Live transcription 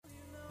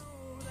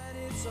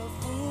All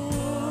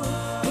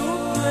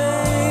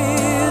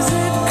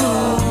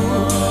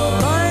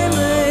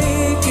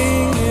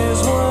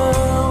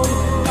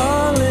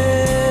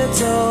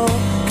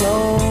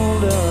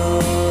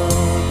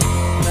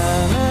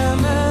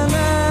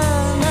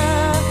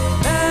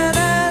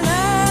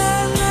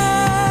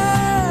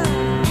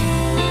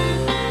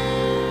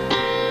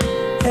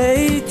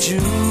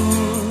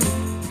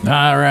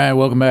right,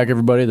 welcome back,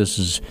 everybody. This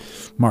is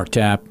Mark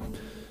Tapp.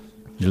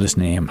 You're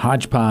listening to him,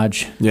 Hodge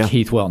Podge. Yeah.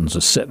 Keith Welton's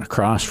just sitting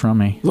across from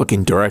me,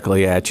 looking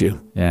directly at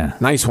you. Yeah,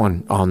 nice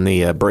one on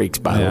the brakes,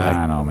 by the way.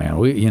 I know, man.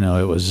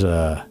 It was.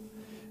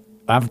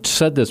 I've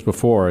said this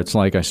before. It's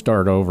like I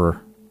start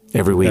over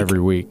every week. Every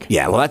week.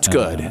 Yeah, well, that's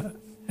good.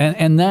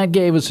 And that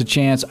gave us a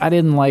chance. I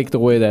didn't like the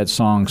way that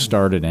song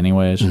started,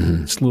 anyways.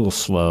 Mm-hmm. It's a little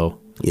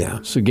slow. Yeah.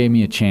 So it gave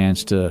me a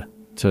chance to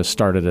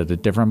start it at a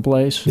different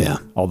place. Yeah.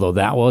 Although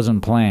that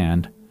wasn't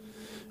planned.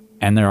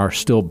 And there are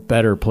still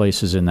better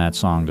places in that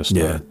song to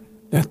start.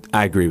 Yeah,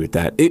 I agree with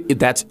that.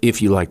 That's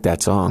if you like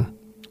that song.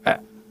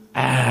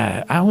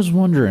 I was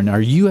wondering, are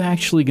you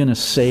actually going to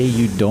say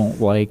you don't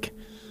like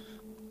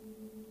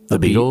the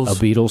Beatles? A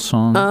Beatles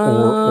song?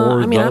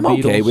 Or I mean, I'm Beatles?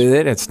 okay with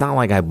it. It's not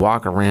like I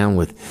walk around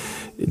with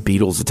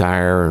Beatles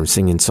attire or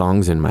singing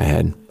songs in my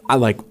head. I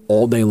like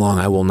all day long,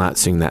 I will not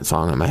sing that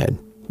song in my head.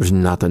 There's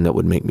nothing that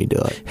would make me do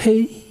it.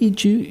 Hey,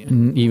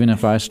 Jude. Even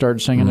if I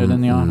start singing it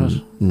in the office?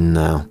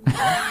 No.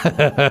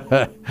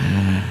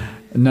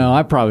 No,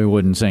 I probably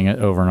wouldn't sing it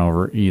over and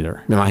over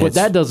either. No, but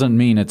that doesn't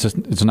mean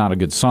it's not a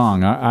good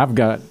song.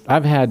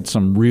 I've had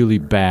some really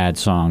bad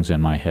songs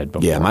in my head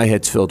before. Yeah, my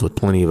head's filled with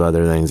plenty of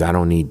other things. I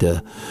don't need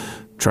to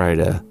try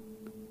to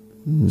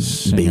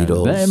sing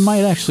Beatles. It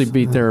might actually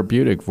be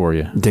therapeutic for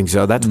you. I think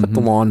so. That's what the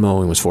lawn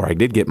mowing was for. I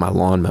did get my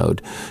lawn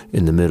mowed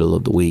in the middle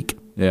of the week.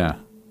 Yeah.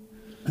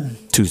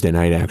 Tuesday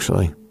night,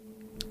 actually.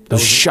 It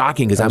was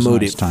shocking because I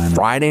mowed it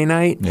Friday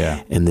night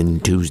and then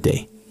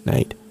Tuesday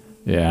night.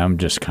 Yeah, I'm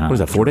just kind of... What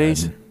was that, 4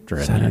 days?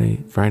 Saturday,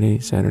 Friday,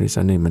 Saturday,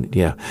 Sunday, Monday.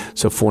 Yeah,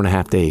 so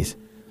 4.5 days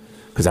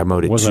because I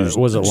mowed it Tuesday.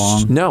 Was it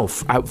long? No, it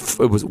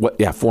was,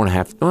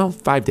 4.5, well,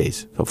 5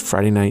 days. So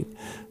Friday night,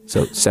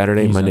 so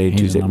Saturday, Monday,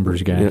 Tuesday. A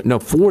numbers guy. No,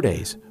 4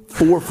 days.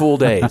 4 full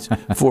days.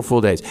 4 full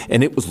days.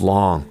 And it was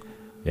long.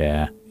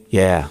 Yeah.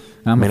 Yeah.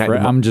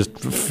 I'm just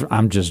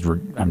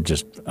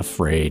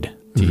afraid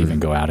to even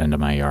go out into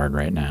my yard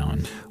right now.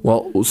 And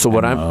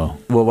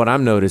what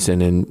I'm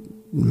noticing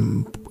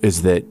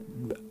is that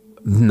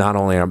not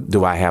only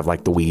do I have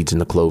like the weeds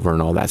and the clover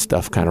and all that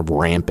stuff kind of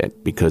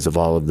rampant because of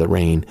all of the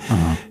rain,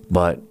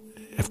 but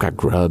I've got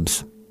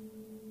grubs.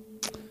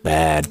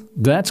 Bad.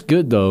 That's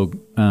good though.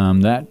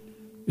 That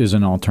is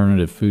an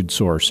alternative food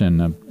source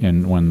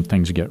in when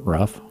things get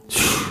rough.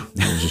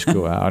 You just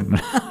go out. And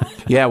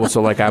yeah. Well,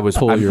 so like I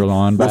pull your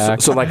lawn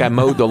back. So like I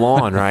mowed the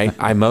lawn, right?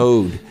 I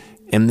mowed.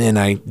 And then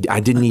I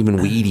didn't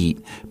even weed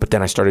eat, but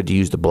then I started to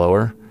use the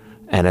blower.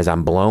 And as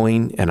I'm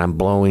blowing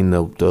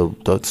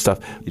the stuff.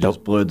 You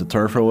just blew the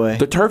turf away?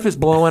 The turf is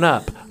blowing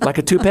up like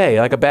a toupee,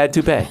 like a bad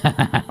toupee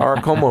or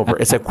a comb over.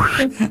 It's like,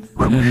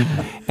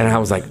 and I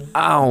was like,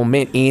 oh,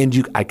 man.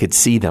 And I could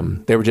see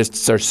them.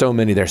 There's so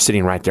many. They're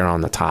sitting right there on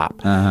the top.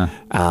 I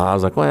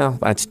was like, well,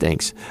 that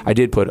stinks. I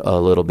did put a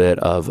little bit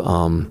of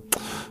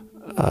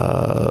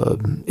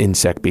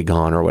insect be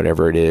gone or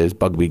whatever it is,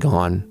 bug be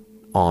gone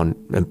on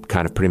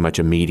kind of pretty much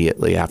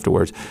immediately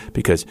afterwards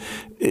because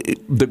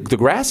the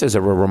grass is a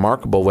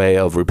remarkable way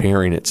of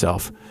repairing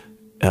itself.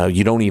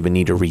 You don't even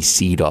need to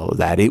reseed all of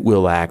that. It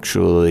will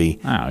actually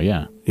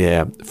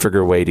figure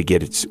a way to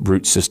get its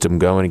root system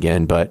going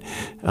again. But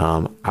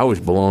I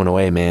was blown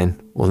away,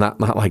 man. Well, not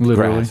like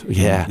literally. Grass.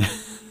 Yeah.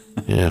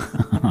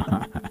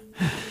 Yeah.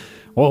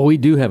 Well, we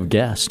do have a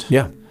guest.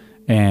 Yeah.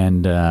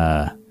 And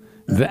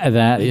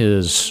that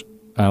is...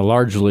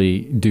 largely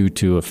due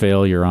to a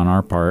failure on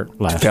our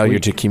part last failure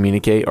week. To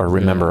communicate or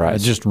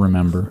rememberize. Just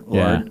remember.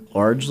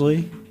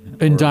 Largely?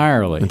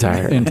 Entirely.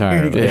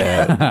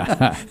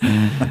 Yeah.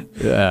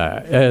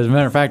 As a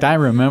matter of fact, I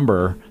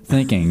remember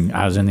thinking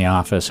I was in the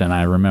office and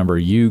I remember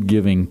you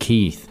giving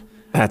Keith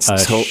a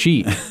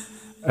sheet. It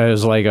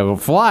was like a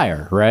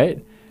flyer,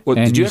 right? Well,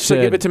 did you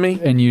actually give it to me?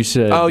 And you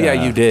said... Oh, yeah,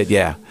 you did,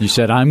 yeah. You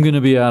said, I'm going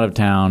to be out of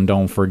town.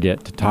 Don't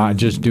forget to talk.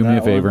 Just do me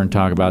a favor and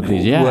talk about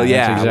these. Yeah, well,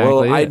 yeah. That's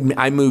exactly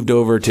I moved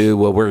over to,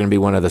 we're going to be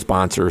one of the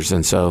sponsors.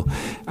 And so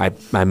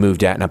I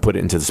moved out and I put it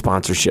into the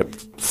sponsorship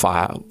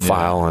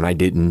file and I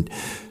didn't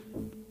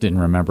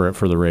remember it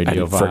for the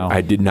radio file.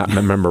 I did not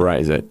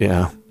memorize it,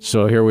 yeah.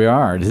 So here we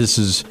are. This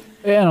is,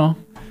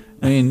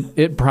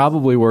 it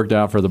probably worked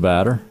out for the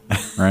better,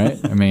 right?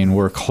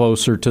 We're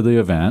closer to the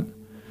event.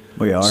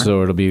 We are.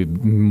 So it'll be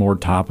more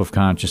top of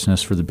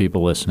consciousness for the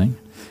people listening.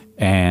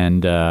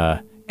 And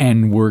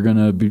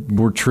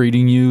we're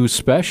treating you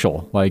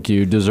special like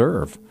you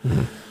deserve.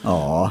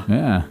 Aw.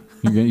 Yeah.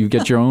 You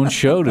get your own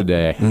show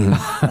today.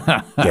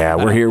 Yeah,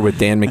 we're here with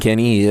Dan McKinney.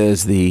 He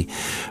is the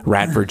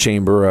Radford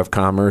Chamber of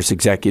Commerce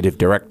Executive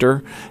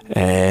Director.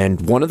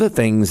 And one of the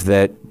things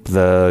that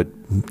the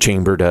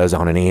Chamber does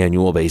on an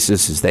annual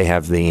basis is they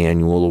have the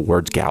annual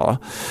awards gala.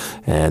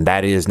 And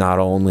that is not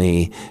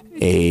only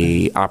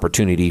a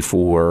opportunity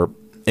for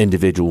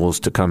individuals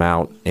to come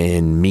out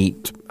and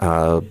meet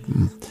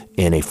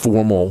in a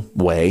formal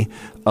way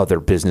other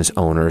business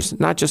owners,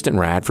 not just in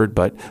Radford,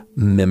 but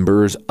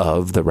members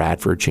of the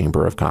Radford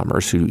Chamber of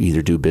Commerce who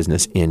either do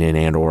business in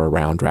and or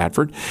around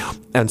Radford.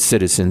 And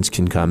citizens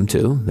can come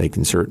too. They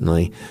can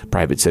certainly,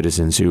 private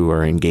citizens who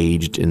are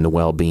engaged in the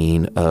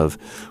well-being of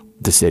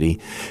the city.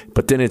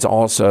 But then it's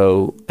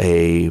also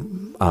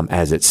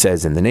as it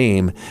says in the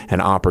name,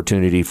 an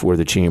opportunity for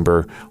the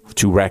chamber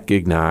to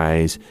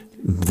recognize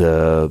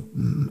the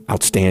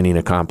outstanding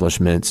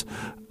accomplishments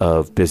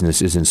of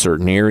businesses in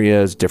certain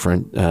areas,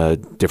 different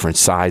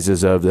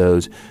sizes of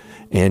those,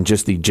 and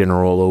just the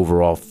general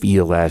overall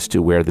feel as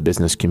to where the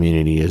business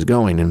community is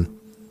going. And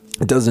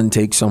it doesn't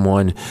take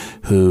someone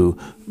who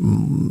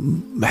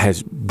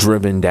has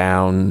driven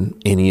down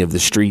any of the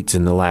streets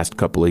in the last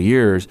couple of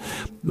years,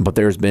 but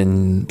there's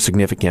been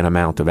significant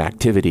amount of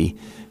activity.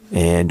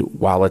 And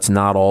while it's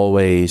not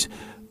always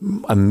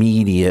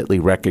immediately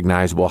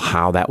recognizable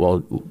how that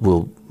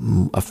will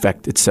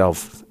affect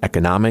itself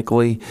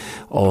economically,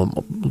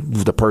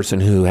 the person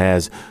who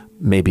has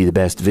maybe the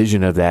best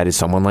vision of that is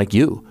someone like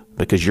you,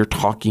 because you're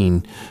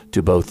talking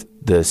to both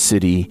the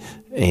city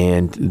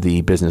and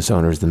the business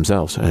owners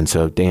themselves. And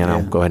so, Dan,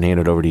 I'll go ahead and hand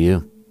it over to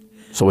you.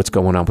 So what's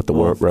going on with the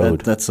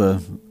road? That's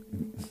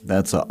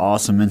an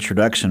awesome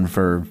introduction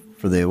for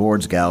the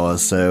awards gala.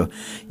 So,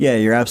 yeah,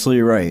 you're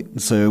absolutely right.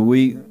 So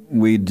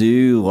we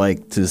do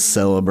like to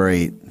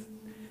celebrate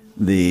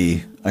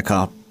the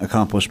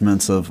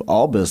accomplishments of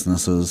all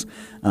businesses,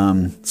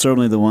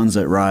 certainly the ones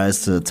that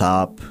rise to the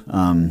top.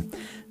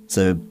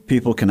 So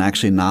people can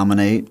actually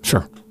nominate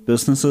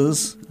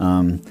businesses.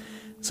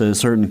 So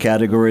certain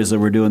categories that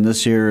we're doing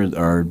this year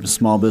are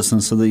Small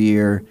Business of the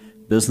Year,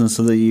 Business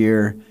of the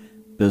Year,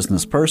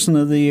 Business Person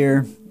of the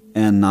Year,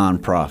 and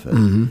Nonprofit.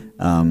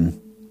 Mm-hmm.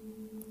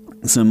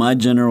 So my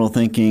general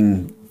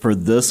thinking for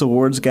this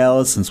awards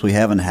gala, since we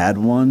haven't had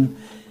one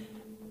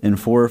in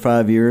 4 or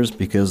 5 years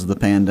because of the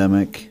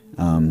pandemic,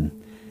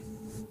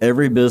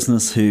 every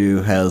business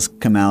who has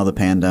come out of the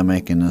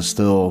pandemic and has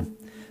still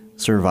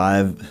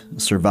survived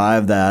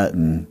that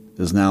and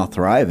is now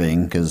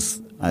thriving,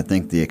 because I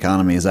think the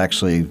economy is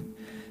actually,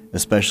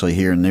 especially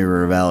here in New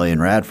River Valley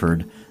and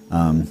Radford,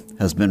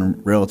 has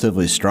been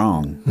relatively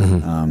strong.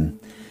 Mm-hmm.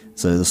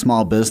 So the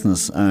small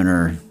business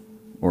owner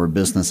or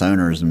business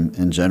owners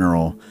in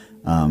general,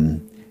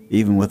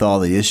 even with all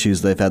the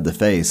issues they've had to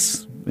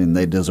face, and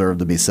they deserve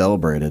to be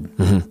celebrated.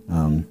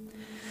 Mm-hmm.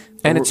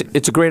 And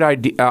it's a great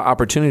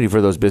opportunity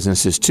for those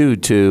businesses too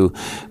to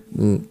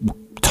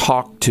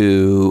talk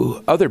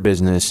to other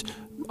business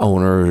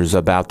owners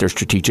about their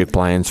strategic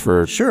plans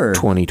for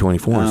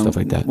 2024 and stuff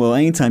like that. Well,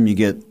 anytime you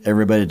get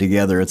everybody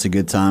together, it's a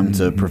good time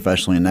to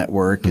professionally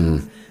network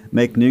and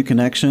make new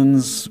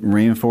connections,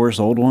 reinforce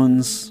old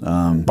ones,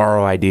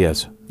 borrow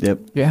ideas. Yep.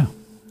 Yeah.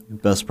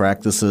 Best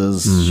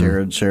practices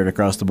shared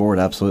across the board.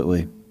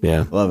 Absolutely.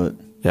 Yeah. Love it.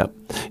 Yep.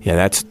 Yeah,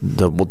 that's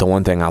the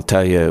one thing I'll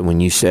tell you when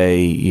you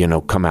say,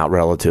 come out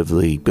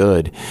relatively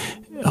good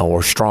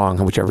or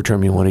strong, whichever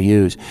term you want to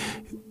use.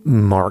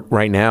 Mark,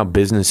 right now,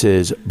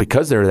 businesses,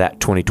 because they're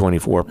that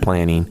 2024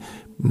 planning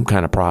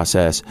kind of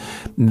process,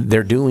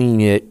 they're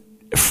doing it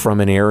from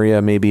an area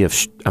maybe of,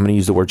 I'm going to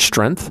use the word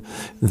strength,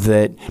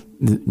 that,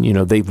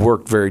 they've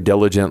worked very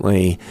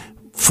diligently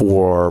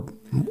for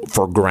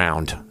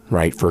ground,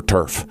 right, for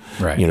turf,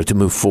 right, to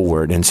move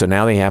forward. And so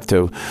now they have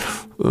to,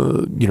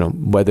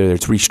 whether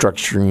it's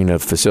restructuring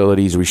of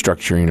facilities,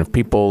 restructuring of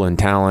people and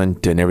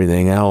talent and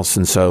everything else.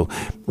 And so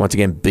once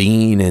again,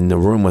 being in the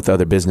room with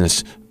other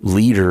business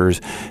leaders,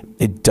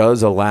 it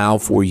does allow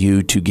for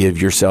you to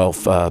give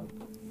yourself a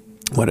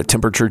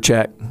temperature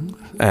check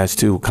as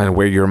to kind of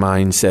where your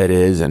mindset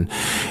is, and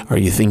are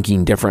you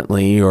thinking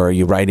differently, or are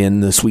you right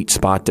in the sweet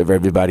spot of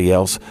everybody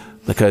else?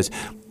 Because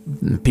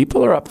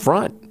people are up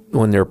front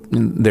when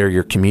they're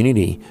your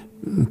community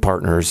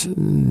partners,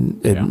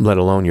 let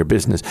alone your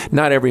business.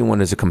 Not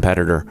everyone is a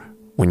competitor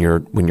when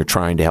you're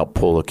trying to help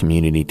pull a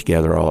community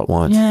together all at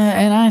once. Yeah,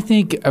 and I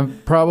think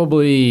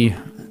probably,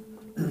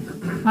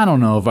 I don't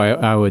know if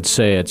I would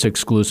say it's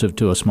exclusive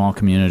to a small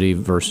community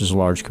versus a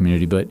large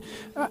community, but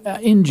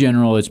in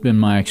general, it's been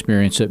my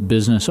experience that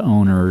business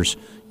owners,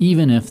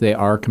 even if they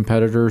are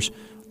competitors,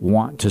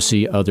 want to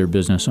see other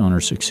business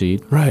owners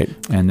succeed. Right.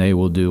 And they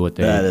will do what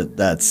they...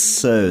 That's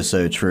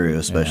so true,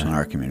 especially in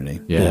our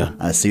community. Yeah.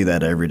 I see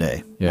that every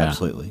day. Yeah.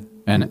 Absolutely.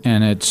 And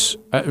it's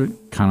kind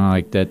of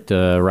like that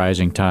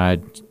rising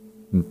tide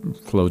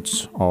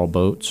floats all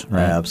boats,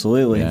 right?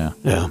 Absolutely.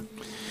 Yeah.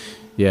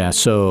 Yeah.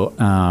 So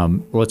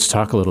let's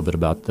talk a little bit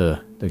about the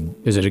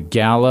is it a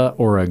gala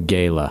or a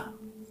gala?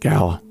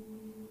 Gala.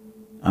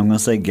 I'm going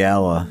to say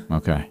gala.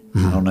 Okay.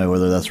 I don't know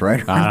whether that's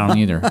right or not. I don't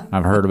either.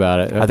 I've heard about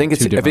it. I think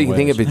it's. If you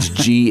think if it's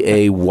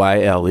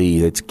Gayle,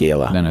 it's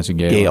gala. Then it's a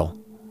gala. Gale.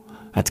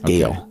 That's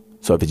Gale. Okay.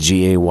 So if it's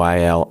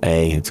Gayla,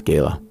 it's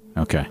gala.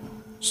 Okay.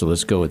 So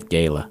let's go with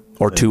gala.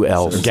 Or two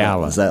L's.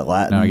 Gala. Is that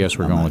Latin? No, I guess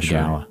we're going with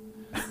gala.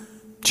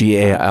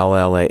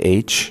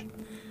 Gallah.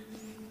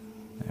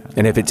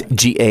 And if it's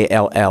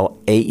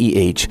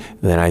Gallaeh,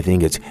 then I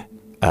think it's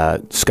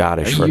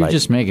Scottish for You're like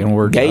just making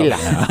words gala.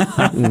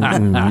 up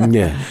now.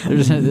 Yeah.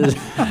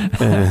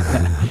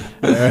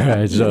 All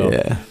right,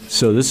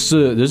 so this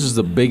is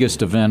the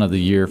biggest event of the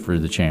year for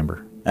the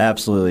chamber.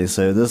 Absolutely.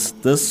 So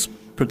this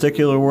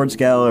particular awards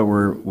gala,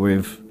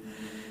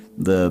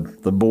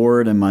 the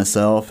board and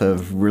myself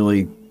have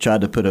really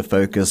tried to put a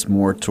focus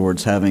more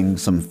towards having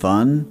some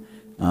fun,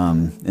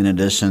 in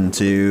addition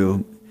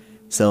to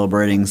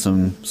celebrating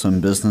some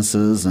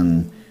businesses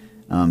and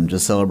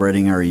just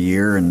celebrating our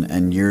year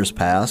and years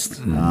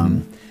past.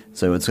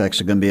 So it's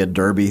actually going to be a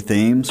derby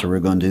theme. So we're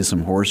going to do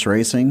some horse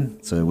racing.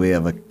 So we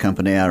have a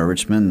company out of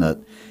Richmond that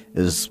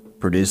is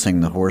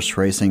producing the horse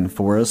racing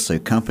for us. So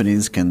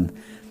companies can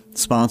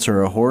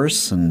sponsor a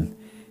horse and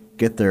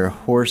get their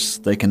horse.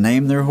 They can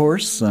name their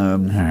horse. All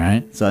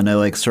right. So I know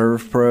like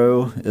Serve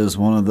Pro is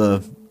one of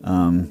the.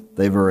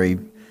 They've already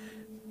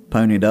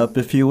ponied up,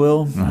 if you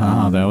will.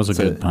 That was a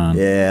good pun.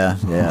 Yeah.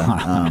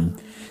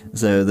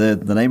 So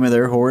the name of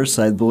their horse,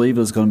 I believe,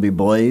 is going to be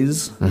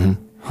Blaze.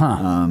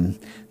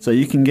 So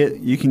you can get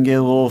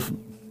a little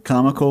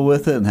comical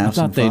with it and have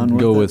some fun with it. I thought they'd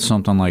go with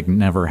something like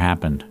Never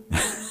Happened.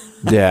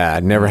 Yeah,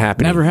 never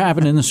happening. Never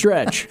happened in the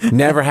stretch.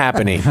 Never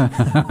happening.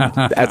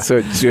 That's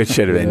what it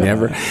should have been.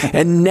 Never.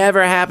 And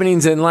never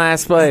happening's in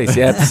last place.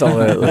 Yeah,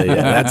 absolutely. Yeah,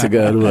 that's a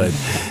good one.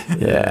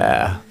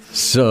 Yeah.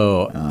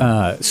 So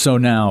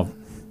now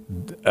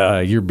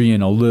you're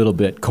being a little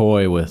bit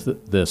coy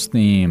with this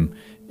theme.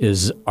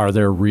 Are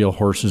there real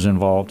horses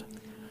involved?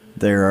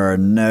 There are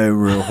no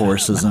real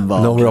horses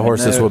involved. No real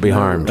horses will be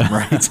harmed.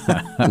 Right.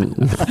 All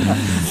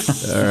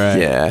right.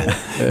 Yeah.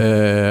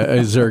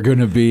 Is there going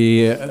to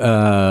be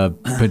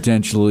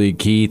potentially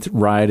Keith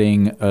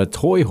riding a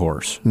toy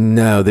horse?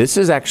 No, this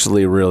is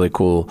actually a really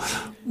cool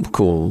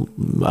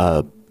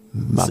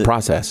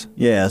process.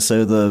 Yeah.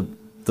 So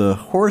the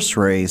horse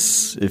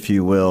race, if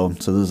you will.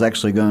 So there's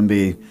actually going to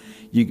be.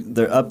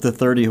 There up to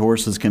 30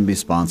 horses can be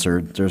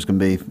sponsored. There's going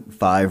to be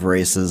 5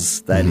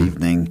 races that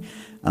evening.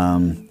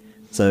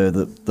 So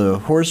the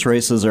horse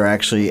races are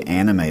actually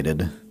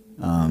animated.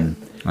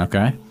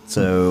 Okay.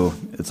 So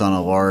it's on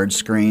a large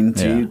screen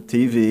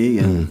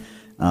TV, and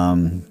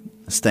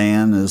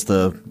Stan is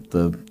the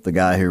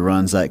guy who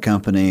runs that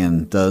company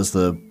and does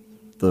the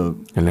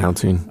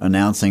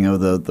announcing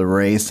of the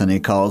race, and he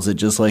calls it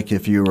just like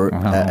if you were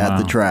at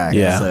the track.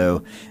 Yeah.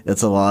 So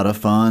it's a lot of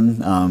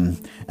fun.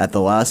 At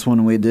the last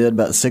one we did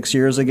about 6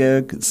 years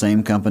ago,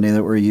 same company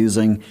that we're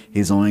using,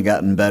 he's only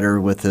gotten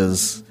better with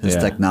his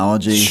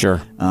technology.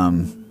 Sure.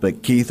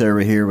 But Keith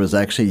over here was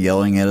actually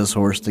yelling at his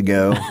horse to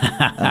go.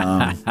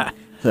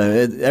 So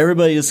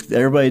everybody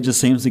just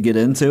seems to get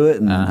into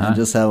it and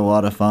just have a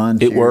lot of fun.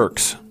 It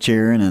works.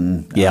 Cheering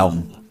and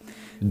yell.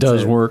 It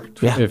does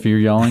work if you're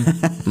yelling.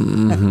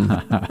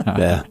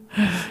 Yeah,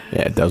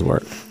 it does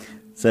work.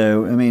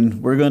 So I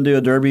mean, we're going to do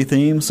a derby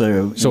theme.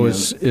 So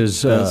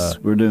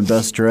we're doing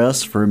best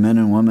dress for men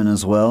and women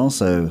as well.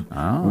 So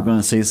we're going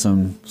to see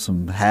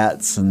some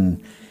hats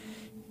and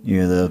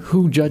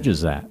who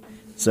judges that?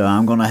 So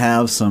I'm going to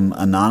have some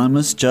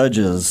anonymous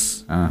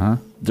judges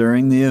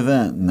during the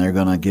event, and they're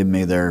going to give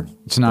me their.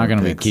 It's not going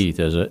to be Keith,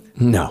 is it?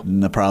 No,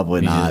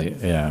 probably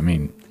not. Yeah, I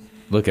mean,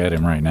 look at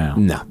him right now.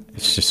 No,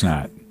 it's just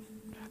not.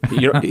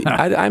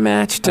 I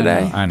matched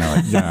today. I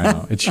know.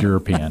 It's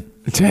European.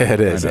 It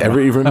is.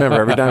 Every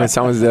time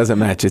someone doesn't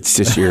match, it's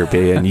just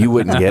European. You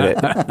wouldn't get it.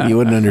 You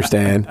wouldn't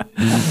understand.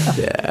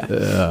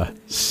 Yeah.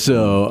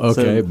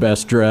 So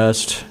best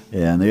dressed.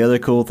 Yeah, and the other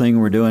cool thing,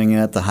 we're doing it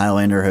at the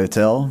Highlander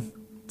Hotel.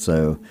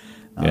 So,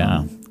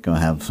 going to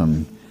have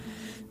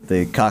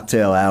the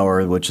cocktail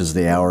hour, which is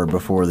the hour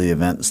before the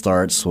event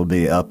starts, will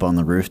be up on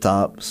the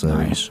rooftop. So,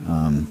 nice.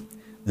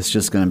 It's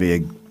just going to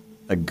be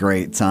a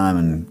great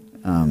time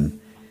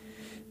and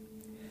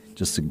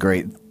just a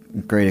great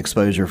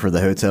exposure for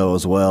the hotel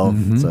as well.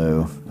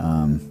 So,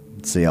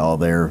 see all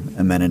their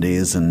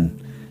amenities and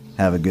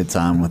have a good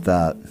time with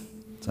that.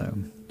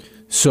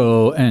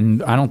 So,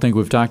 and I don't think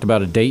we've talked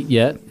about a date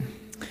yet.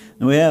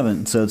 No, we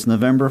haven't. So it's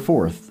November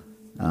 4th.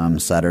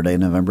 Saturday,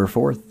 November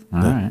 4th. All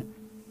right.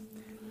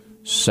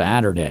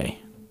 Saturday,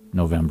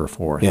 November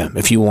 4th. Yeah.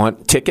 If you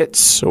want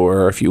tickets,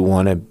 or if you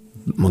want to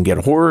get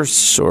a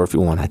horse, or if you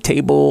want a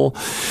table,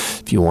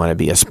 if you want to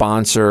be a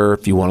sponsor,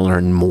 if you want to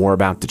learn more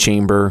about the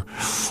chamber,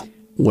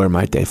 where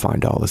might they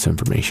find all this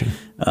information?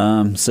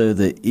 So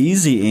the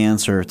easy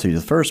answer to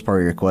the first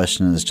part of your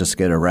question is just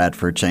go to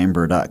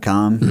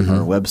radfordchamber.com,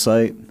 our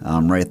website.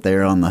 Right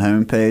there on the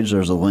homepage,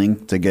 there's a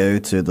link to go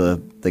to the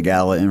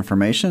gala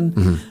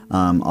information.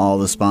 All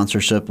the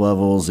sponsorship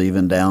levels,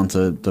 even down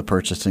to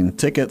purchasing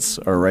tickets,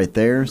 are right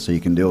there, so you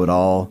can do it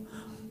all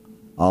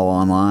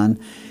online.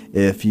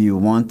 If you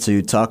want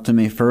to talk to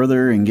me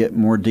further and get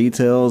more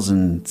details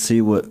and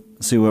see what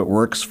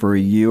works for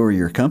you or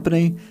your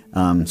company,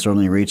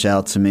 certainly reach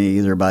out to me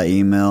either by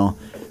email,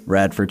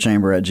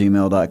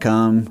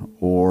 radfordchamber@gmail.com,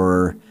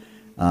 or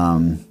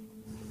phone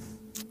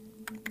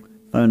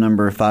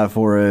number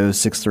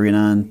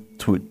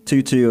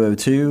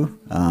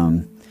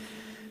 540-639-2202.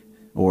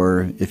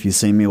 Or if you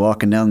see me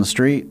walking down the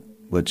street,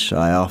 which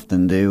I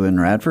often do in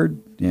Radford,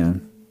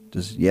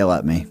 just yell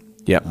at me.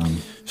 Yep.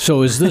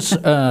 So is this?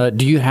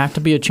 Do you have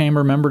to be a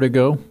chamber member to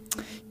go?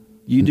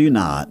 You do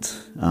not.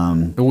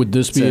 Would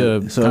this be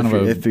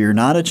if you're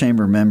not a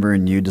chamber member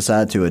and you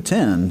decide to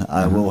attend,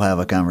 I will have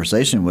a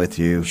conversation with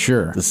you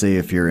to see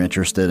if you're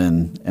interested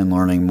in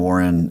learning more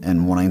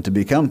and wanting to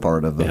become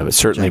part of it. Yeah, it's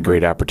certainly a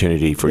great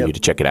opportunity for you to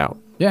check it out.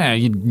 Yeah,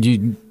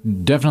 you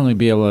definitely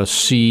be able to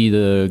see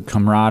the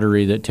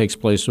camaraderie that takes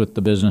place with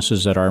the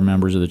businesses that are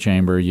members of the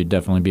chamber. You'd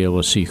definitely be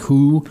able to see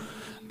who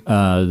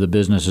the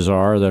businesses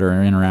are that are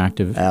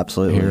interactive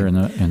here in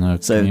the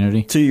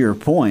community. To your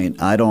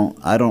point, I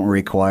don't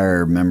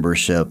require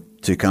membership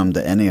to come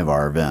to any of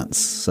our events.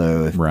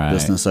 So if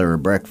business over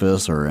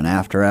breakfast or an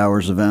after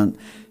hours event,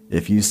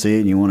 if you see it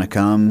and you want to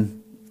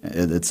come,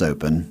 it's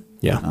open.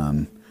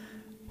 Yeah.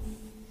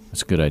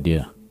 That's a good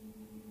idea.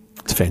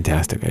 It's a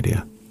fantastic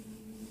idea.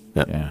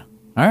 Yep. Yeah.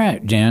 All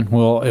right, Jan.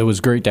 Well, it was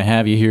great to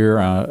have you here.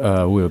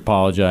 We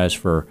apologize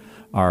for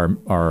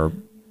our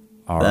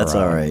That's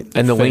all right.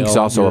 And the link's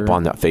also up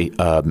on the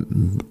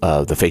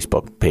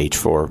Facebook page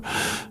for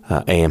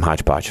AM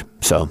Hodgepodge.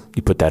 So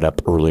you put that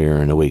up earlier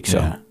in the week.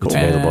 So it's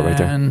available right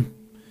there. And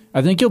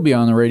I think you'll be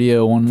on the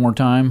radio one more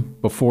time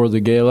before the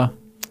gala.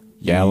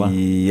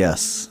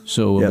 Yes.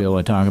 So we'll be able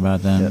to talk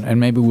about that. Yep. And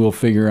maybe we'll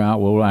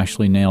we'll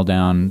actually nail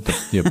down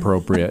the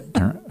appropriate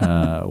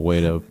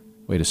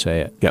way to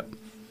say it. Yep.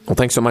 Well,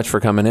 thanks so much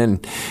for coming in.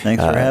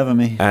 Thanks for having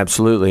me.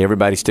 Absolutely.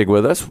 Everybody stick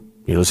with us.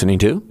 You're listening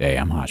to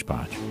AM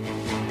Hodgepodge.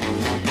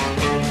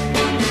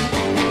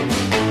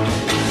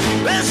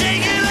 Well,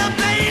 shake it.